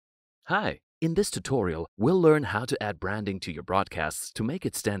Hi, in this tutorial, we'll learn how to add branding to your broadcasts to make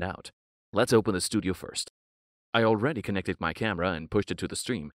it stand out. Let's open the studio first. I already connected my camera and pushed it to the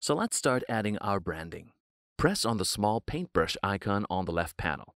stream, so let's start adding our branding. Press on the small paintbrush icon on the left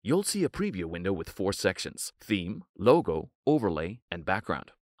panel. You'll see a preview window with 4 sections: theme, logo, overlay, and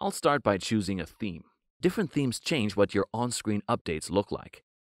background. I'll start by choosing a theme. Different themes change what your on-screen updates look like.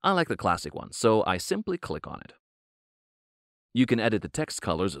 I like the classic one, so I simply click on it. You can edit the text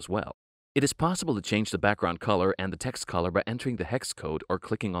colors as well. It is possible to change the background color and the text color by entering the hex code or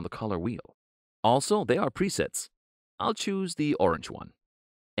clicking on the color wheel. Also, they are presets. I'll choose the orange one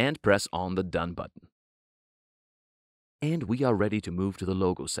and press on the Done button. And we are ready to move to the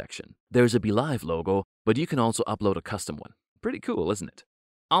logo section. There's a BeLive logo, but you can also upload a custom one. Pretty cool, isn't it?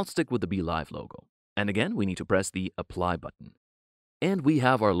 I'll stick with the BeLive logo. And again, we need to press the Apply button. And we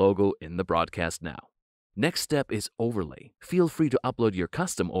have our logo in the broadcast now. Next step is overlay. Feel free to upload your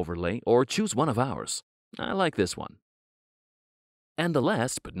custom overlay or choose one of ours. I like this one. And the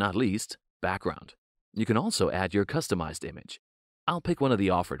last but not least, background. You can also add your customized image. I'll pick one of the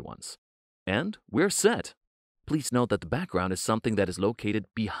offered ones. And we're set. Please note that the background is something that is located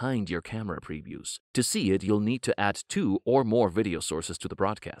behind your camera previews. To see it, you'll need to add 2 or more video sources to the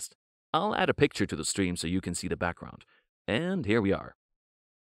broadcast. I'll add a picture to the stream so you can see the background. And here we are.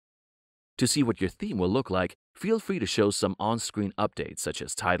 To see what your theme will look like, feel free to show some on-screen updates such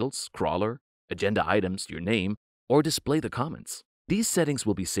as titles, crawler, agenda items, your name, or display the comments. These settings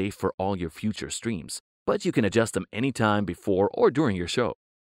will be safe for all your future streams, but you can adjust them anytime before or during your show.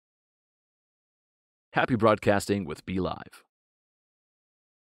 Happy broadcasting with BeLive.